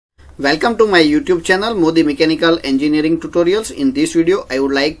Welcome to my YouTube channel Modi Mechanical Engineering Tutorials. In this video I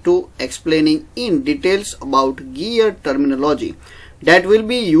would like to explaining in details about gear terminology that will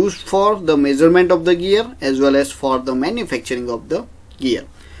be used for the measurement of the gear as well as for the manufacturing of the gear.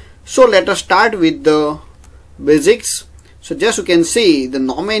 So let us start with the basics. So just you can see the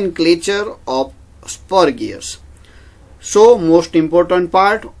nomenclature of spur gears. So most important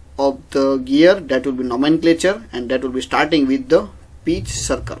part of the gear, that will be nomenclature, and that will be starting with the pitch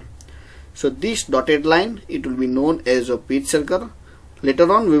circle. So this dotted line, it will be known as a pitch circle.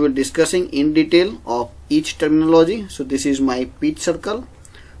 Later on we will discussing in detail of each terminology. So this is my pitch circle,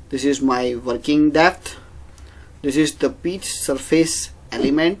 this is my working depth, this is the pitch surface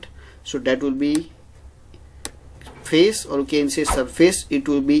element. So that will be face, or you can say surface, it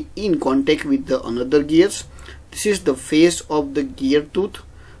will be in contact with the another gears. This is the face of the gear tooth,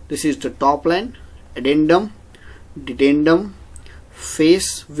 this is the top line, addendum, dedendum,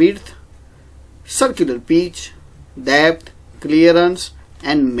 face width, circular pitch, depth, clearance,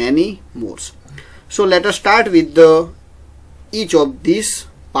 and many more. So let us start with the each of these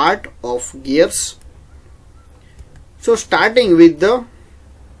part of gears. So starting with the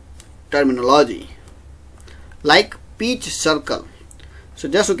terminology, like pitch circle. So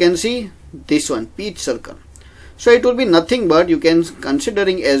just you can see this one, pitch circle. So it will be nothing but you can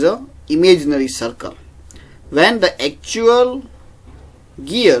considering as a imaginary circle. When the actual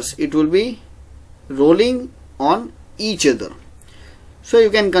gears, it will be rolling on each other. So you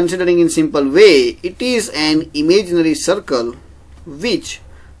can considering in simple way, it is an imaginary circle which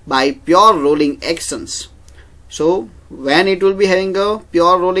by pure rolling actions. So when it will be having a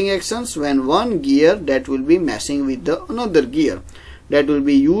pure rolling actions, when one gear that will be messing with the another gear, that will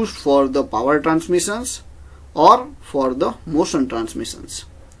be used for the power transmissions or for the motion transmissions.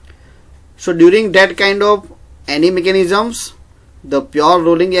 So during that kind of any mechanisms, the pure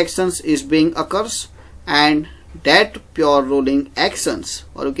rolling actions is being occurs, and that pure rolling actions,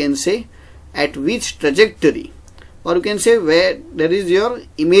 or you can say at which trajectory, or you can say where there is your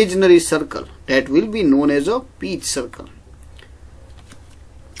imaginary circle, that will be known as a pitch circle.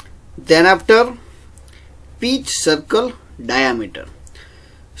 Then after, pitch circle diameter.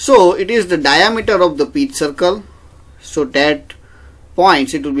 So it is the diameter of the pitch circle, so that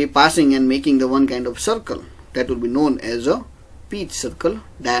points it will be passing and making the one kind of circle, that will be known as a pitch circle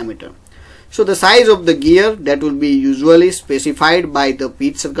diameter. So the size of the gear, that will be usually specified by the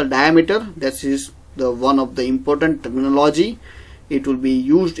pitch circle diameter. That is the one of the important terminology. It will be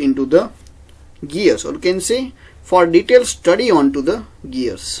used into the gears, or you can say for detailed study onto the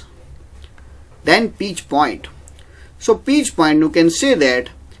gears. Then pitch point. So pitch point, you can say that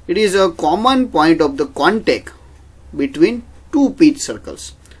it is a common point of the contact between two pitch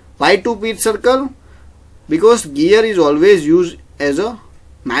circles. Why two pitch circle? Because gear is always used as a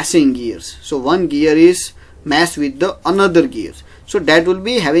massing gears. So one gear is massed with the another gears. So that will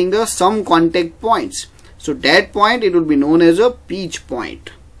be having a some contact points. So that point, it will be known as a pitch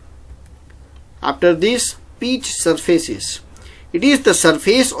point. After this, pitch surfaces. It is the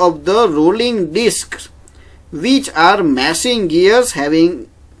surface of the rolling discs which are massing gears having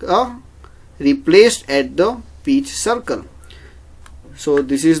a replaced at the pitch circle. So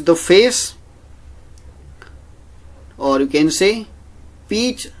this is the face, or you can say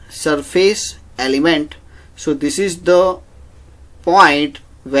pitch surface element. So this is the point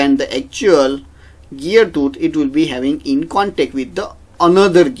when the actual gear tooth, it will be having in contact with the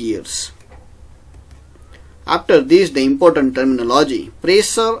another gears. After this, the important terminology,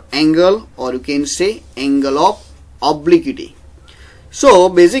 pressure angle, or you can say angle of obliquity. So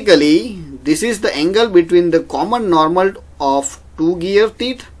basically this is the angle between the common normal of two gear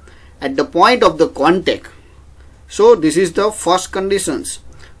teeth at the point of the contact. So this is the first conditions,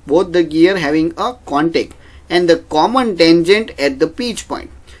 both the gear having a contact and the common tangent at the pitch point.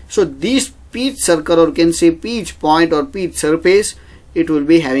 So this pitch circle, or you can say pitch point or pitch surface, it will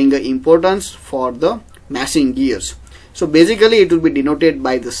be having an importance for the massing gears. So basically it will be denoted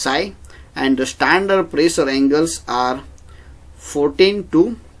by the psi, and the standard pressure angles are 14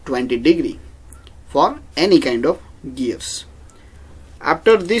 to 20 degree for any kind of gears.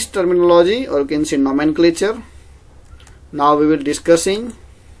 After this terminology, or you can say nomenclature, now we will discussing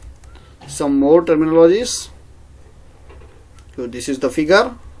some more terminologies. So this is the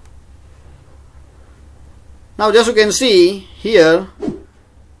figure. Now just you can see here,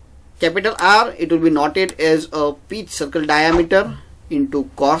 capital R, it will be noted as a pitch circle diameter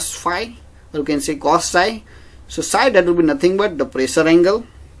into cos phi, or you can say cos psi. So psi, that will be nothing but the pressure angle.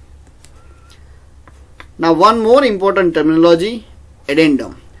 Now one more important terminology,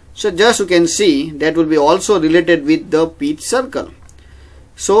 addendum. So just you can see that will be also related with the pitch circle.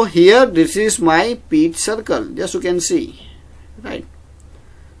 So here this is my pitch circle, just you can see, right?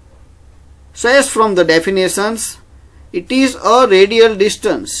 So as from the definitions, it is a radial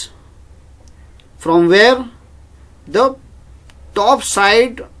distance from where the top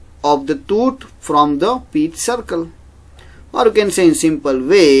side of the tooth from the pitch circle, or you can say in simple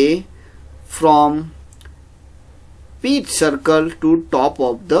way, from pitch circle to top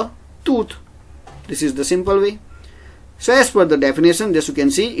of the tooth. This is the simple way. So as per the definition, just you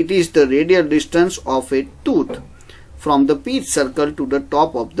can see, it is the radial distance of a tooth from the pitch circle to the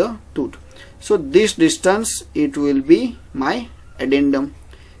top of the tooth. So this distance, it will be my addendum.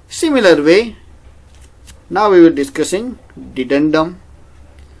 Similar way, now we will discussing dedendum.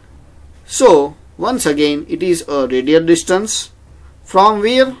 So once again, it is a radial distance from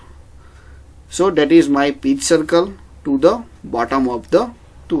where? So that is my pitch circle to the bottom of the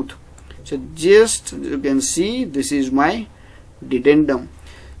tooth. So just you can see, this is my dedendum.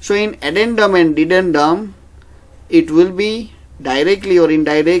 So in addendum and dedendum, it will be directly or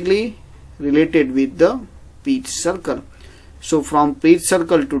indirectly related with the pitch circle. So from pitch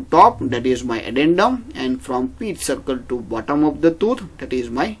circle to top, that is my addendum, and from pitch circle to bottom of the tooth, that is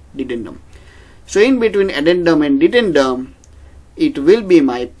my dedendum. So in between addendum and dedendum, it will be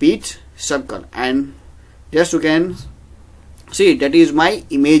my pitch circle, and just you can see, that is my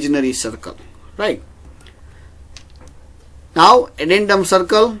imaginary circle, right? Now addendum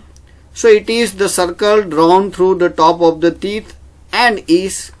circle, so it is the circle drawn through the top of the teeth and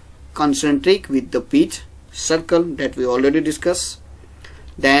is concentric with the pitch circle that we already discussed.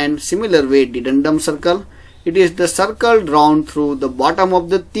 Then similar way, dedendum circle, it is the circle drawn through the bottom of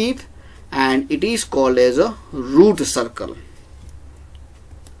the teeth and it is called as a root circle.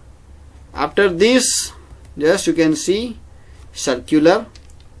 After this, just you can see circular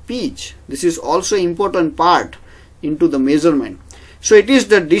pitch. This is also important part into the measurement. So it is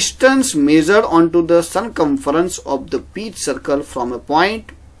the distance measured onto the circumference of the pitch circle from a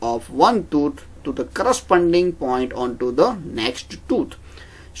point of one tooth to the corresponding point onto the next tooth.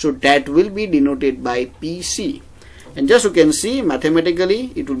 So that will be denoted by PC. And just you can see,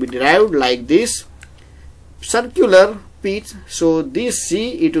 mathematically it will be derived like this: circular pitch. So this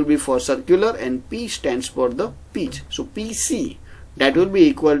C, it will be for circular, and P stands for the pitch. So PC, that will be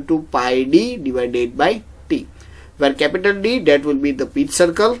equal to pi d divided by T, where capital D, that will be the pitch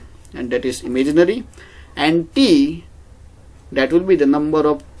circle and that is imaginary, and T, that will be the number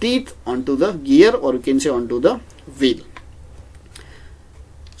of teeth onto the gear, or you can say onto the wheel.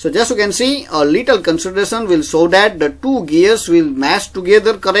 So just you can see, a little consideration will show that the two gears will match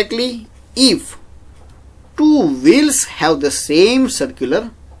together correctly if two wheels have the same circular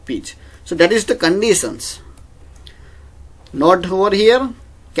pitch. So that is the conditions. Note over here,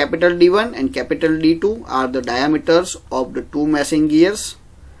 capital D1 and capital D2 are the diameters of the two matching gears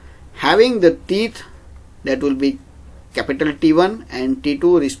having the teeth that will be capital T1 and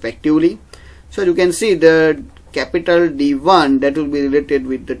T2 respectively. So you can see the capital D1 that will be related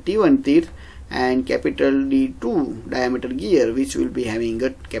with the T1 teeth, and capital D2 diameter gear which will be having a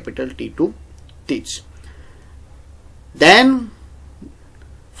capital T2 teeth. Then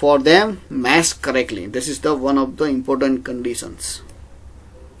for them match correctly. This is the one of the important conditions.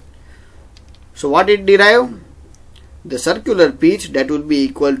 So what it derive? The circular pitch, that will be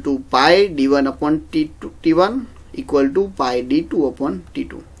equal to pi D1 upon T1 equal to pi D2 upon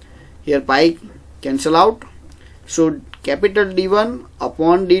T2. Here pi cancel out. So capital D1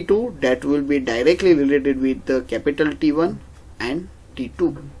 upon D2, that will be directly related with the capital T1 and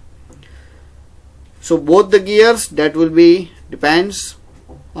T2. So both the gears, that will be depends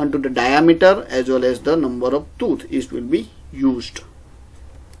onto the diameter as well as the number of tooth is will be used.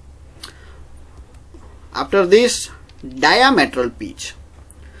 After this, diametral pitch.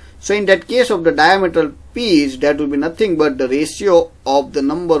 So in that case of the diametral pitch, that will be nothing but the ratio of the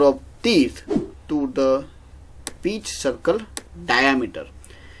number of teeth to the pitch circle diameter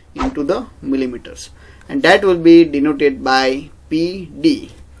into the millimeters, and that will be denoted by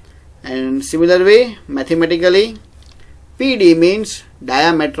PD. And similar way, mathematically, PD means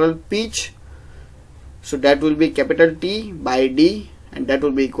diametral pitch, so that will be capital T by D, and that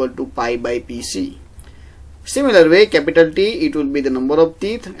will be equal to pi by PC. Similar way, capital T, it will be the number of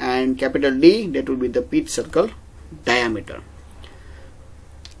teeth, and capital D, that will be the pitch circle diameter.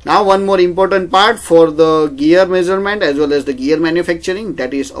 Now one more important part for the gear measurement as well as the gear manufacturing,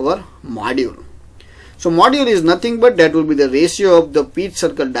 that is our module. So module is nothing but that will be the ratio of the pitch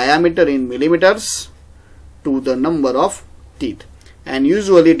circle diameter in millimeters to the number of teeth, and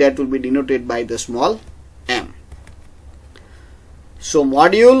usually that will be denoted by the small m. So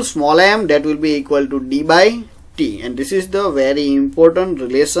module small m, that will be equal to d by T, and this is the very important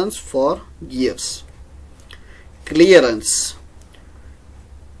relations for gears. Clearance.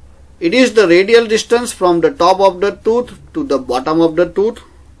 It is the radial distance from the top of the tooth to the bottom of the tooth,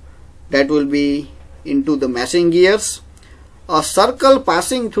 that will be into the meshing gears. A circle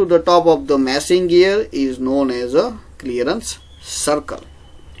passing through the top of the meshing gear is known as a clearance circle,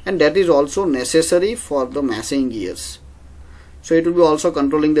 and that is also necessary for the meshing gears. So it will be also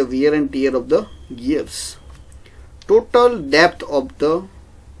controlling the wear and tear of the gears. Total depth of the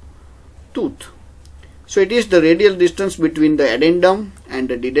tooth. So it is the radial distance between the addendum and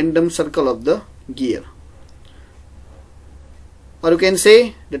the dedendum circle of the gear, or you can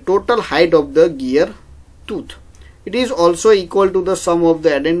say the total height of the gear tooth. It is also equal to the sum of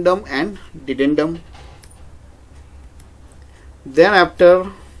the addendum and dedendum. Then after,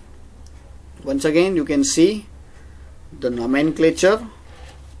 once again you can see the nomenclature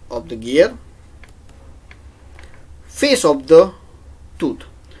of the gear. Face of the tooth.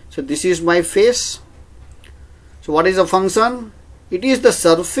 So this is my face. So what is the function? It is the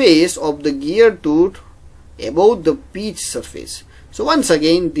surface of the gear tooth above the pitch surface. So once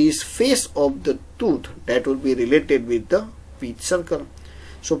again, this face of the tooth, that will be related with the pitch circle.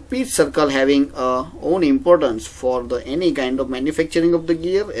 So pitch circle having a own importance for the any kind of manufacturing of the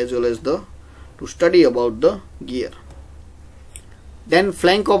gear, as well as the to study about the gear. Then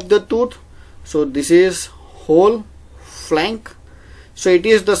flank of the tooth. So this is whole flank. So it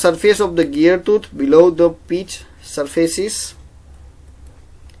is the surface of the gear tooth below the pitch surfaces.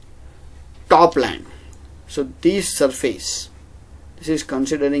 Top line. So this surface, this is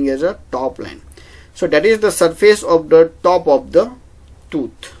considering as a top line. So that is the surface of the top of the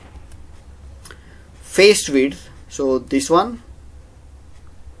tooth. Face width. So this one.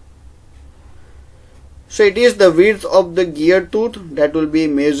 So it is the width of the gear tooth that will be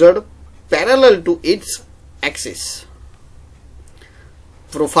measured parallel to its axis.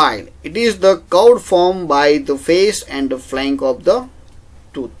 Profile. It is the curved form by the face and the flank of the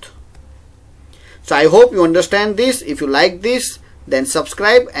tooth. So I hope you understand this. If you like this, then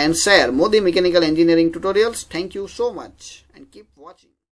subscribe and share Modi Mechanical Engineering tutorials. Thank you so much and keep watching.